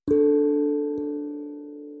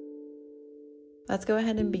Let's go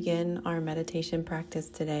ahead and begin our meditation practice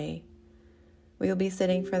today. We will be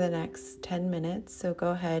sitting for the next 10 minutes, so go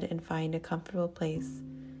ahead and find a comfortable place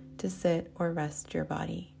to sit or rest your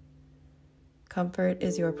body. Comfort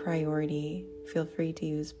is your priority. Feel free to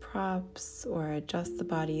use props or adjust the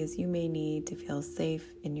body as you may need to feel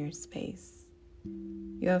safe in your space.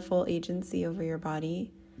 You have full agency over your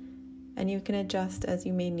body, and you can adjust as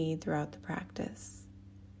you may need throughout the practice.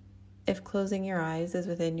 If closing your eyes is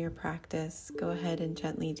within your practice, go ahead and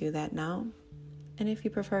gently do that now. And if you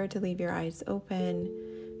prefer to leave your eyes open,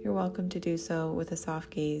 you're welcome to do so with a soft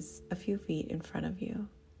gaze a few feet in front of you.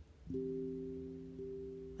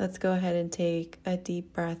 Let's go ahead and take a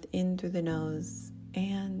deep breath in through the nose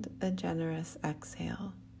and a generous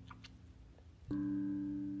exhale,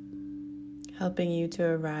 helping you to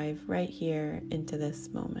arrive right here into this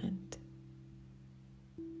moment.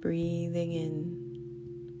 Breathing in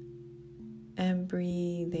and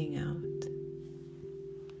breathing out.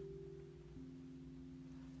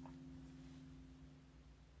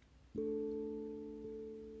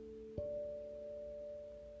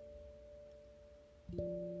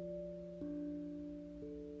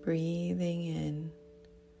 Breathing in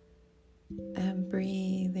and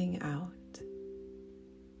breathing out.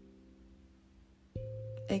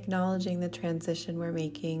 Acknowledging the transition we're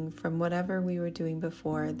making from whatever we were doing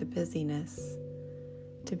before, the busyness,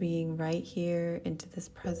 to being right here into this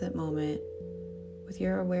present moment with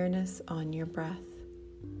your awareness on your breath.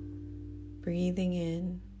 Breathing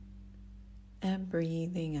in and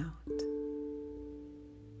breathing out.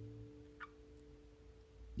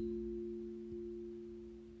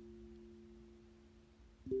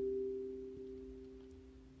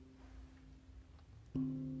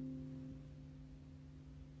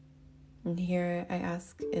 And here I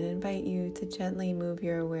ask and invite you to gently move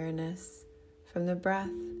your awareness from the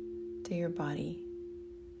breath to your body,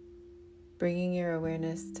 bringing your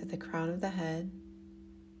awareness to the crown of the head,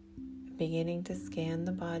 beginning to scan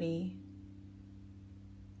the body,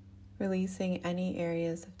 releasing any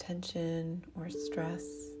areas of tension or stress,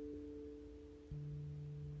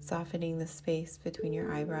 softening the space between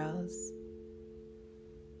your eyebrows,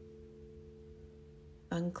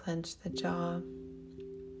 unclench the jaw,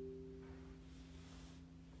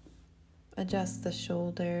 adjust the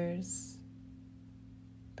shoulders.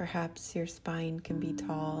 Perhaps your spine can be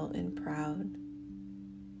tall and proud.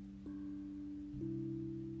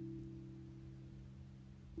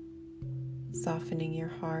 Softening your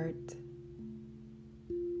heart,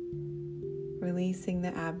 releasing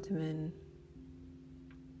the abdomen,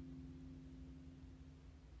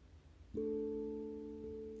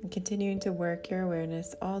 and continuing to work your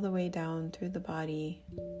awareness all the way down through the body,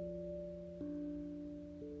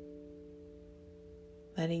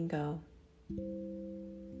 letting go.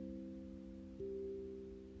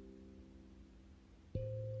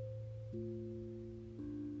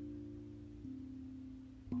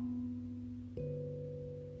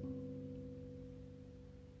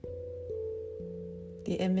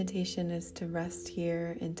 The invitation is to rest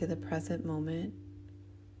here into the present moment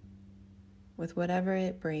with whatever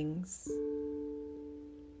it brings.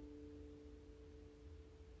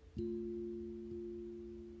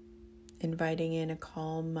 Inviting in a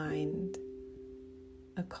calm mind,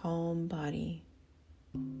 a calm body,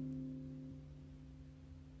 an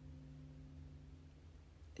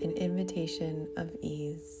invitation of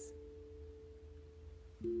ease.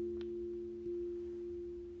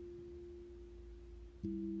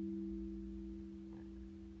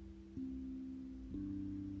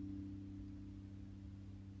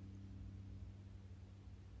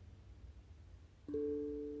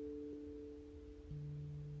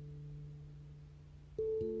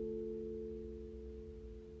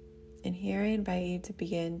 And here I invite you to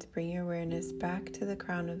begin to bring your awareness back to the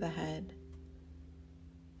crown of the head.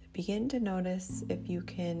 Begin to notice if you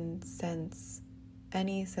can sense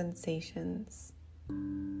any sensations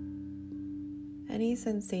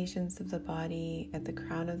of the body at the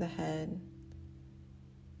crown of the head.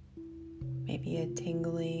 Maybe a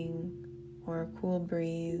tingling or a cool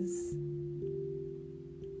breeze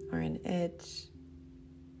or an itch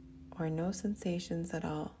or no sensations at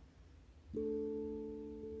all.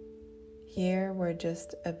 Here we're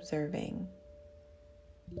just observing.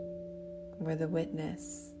 We're the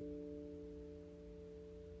witness.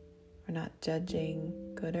 We're not judging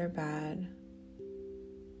good or bad,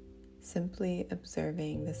 simply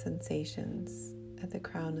observing the sensations at the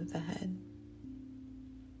crown of the head.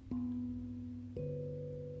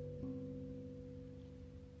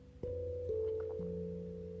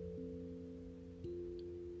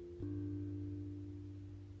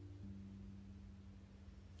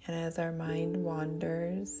 And as our mind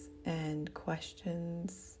wanders and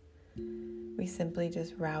questions, we simply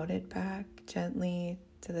just route it back gently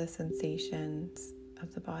to the sensations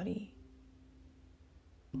of the body.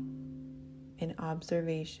 In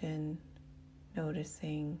observation,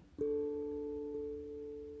 noticing.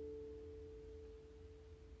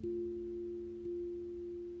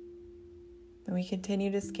 And we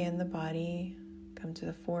continue to scan the body, come to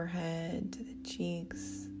the forehead, to the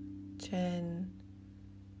cheeks, chin,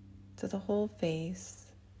 to the whole face,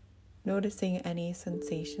 noticing any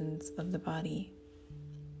sensations of the body.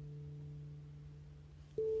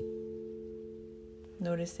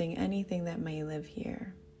 Noticing anything that may live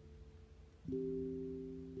here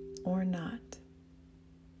or not,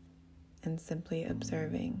 and simply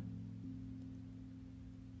observing.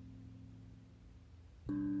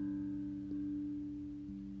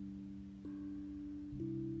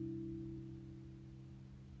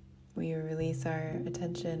 We release our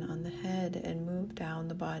attention on the head and move down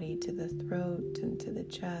the body to the throat and to the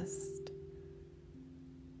chest.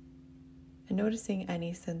 And noticing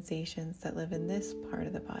any sensations that live in this part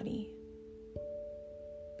of the body.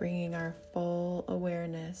 Bringing our full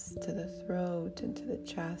awareness to the throat and to the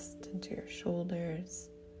chest and to your shoulders,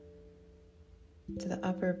 to the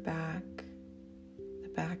upper back, the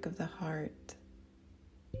back of the heart.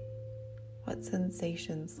 What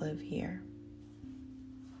sensations live here?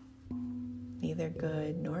 Neither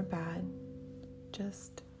good nor bad,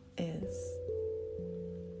 just is.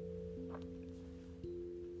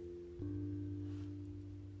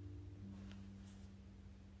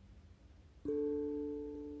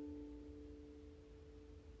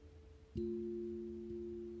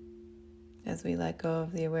 As we let go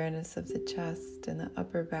of the awareness of the chest and the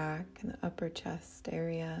upper back and the upper chest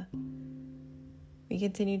area, we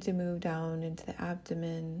continue to move down into the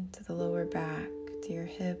abdomen, to the lower back, to your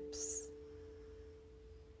hips.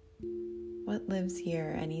 What lives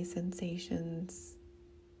here? Any sensations?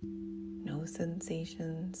 No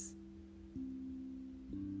sensations?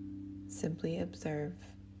 Simply observe.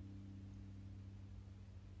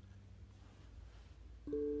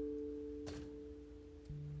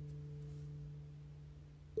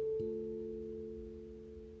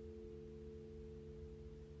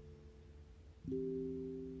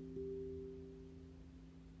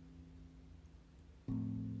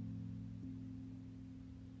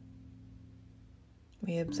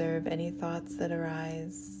 We observe any thoughts that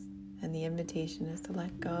arise, and the invitation is to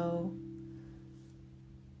let go,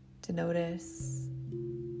 to notice,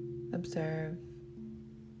 observe,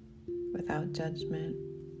 without judgment.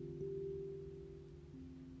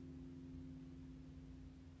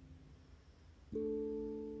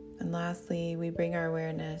 And lastly, we bring our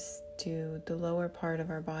awareness to the lower part of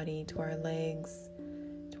our body, to our legs,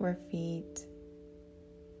 to our feet,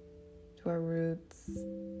 to our roots.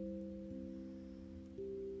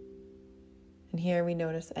 And here we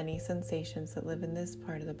notice any sensations that live in this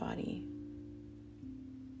part of the body.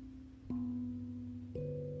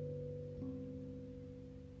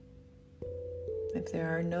 If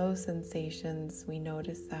there are no sensations, we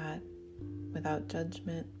notice that without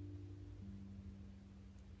judgment.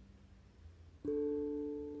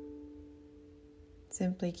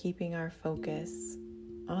 Simply keeping our focus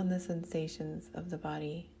on the sensations of the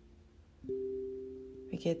body.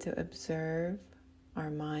 We get to observe our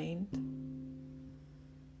mind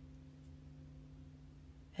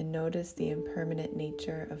and notice the impermanent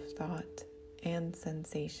nature of thought and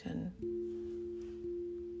sensation.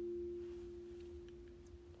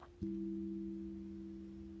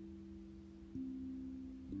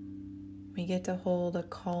 We get to hold a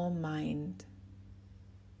calm mind,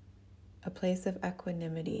 a place of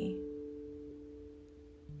equanimity,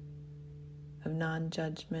 of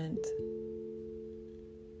non-judgment,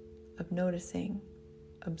 of noticing,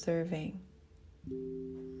 observing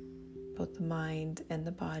both the mind and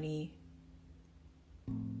the body.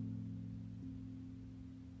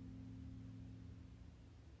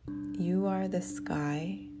 You are the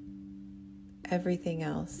sky. Everything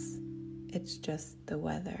else, it's just the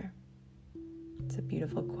weather. It's a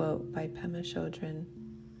beautiful quote by Pema Chodron.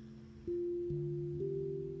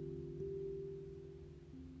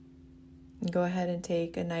 Go ahead and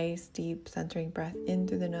take a nice deep centering breath in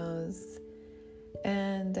through the nose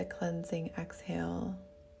and a cleansing exhale.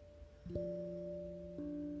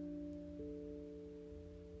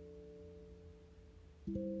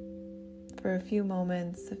 For a few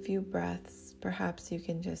moments, a few breaths, perhaps you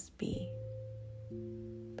can just be.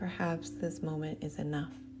 Perhaps this moment is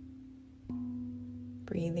enough.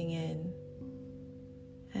 Breathing in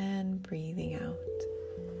and breathing out.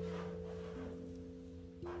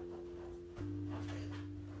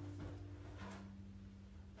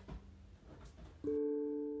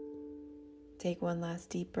 Take one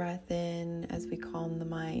last deep breath in as we calm the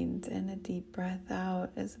mind, and a deep breath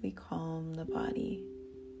out as we calm the body.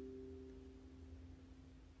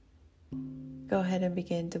 Go ahead and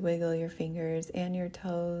begin to wiggle your fingers and your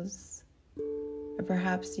toes, or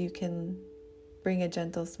perhaps you can bring a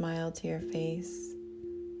gentle smile to your face,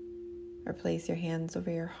 or place your hands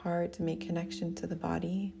over your heart to make connection to the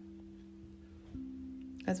body.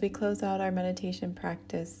 As we close out our meditation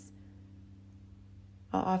practice,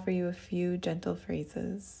 I'll offer you a few gentle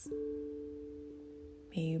phrases.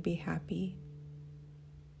 May you be happy.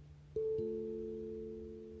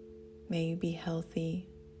 May you be healthy.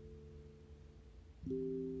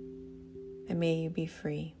 And may you be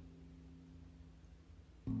free.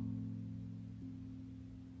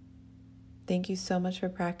 Thank you so much for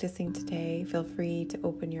practicing today. Feel free to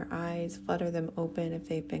open your eyes, flutter them open if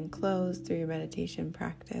they've been closed through your meditation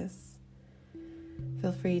practice.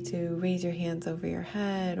 Feel free to raise your hands over your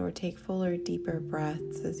head or take fuller, deeper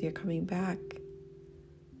breaths as you're coming back.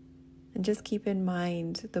 And just keep in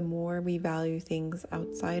mind, the more we value things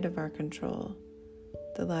outside of our control,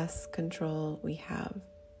 the less control we have.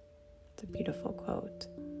 It's a beautiful quote.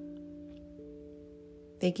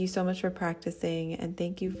 Thank you so much for practicing, and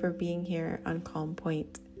thank you for being here on Calm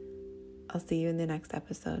Point. I'll see you in the next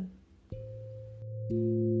episode.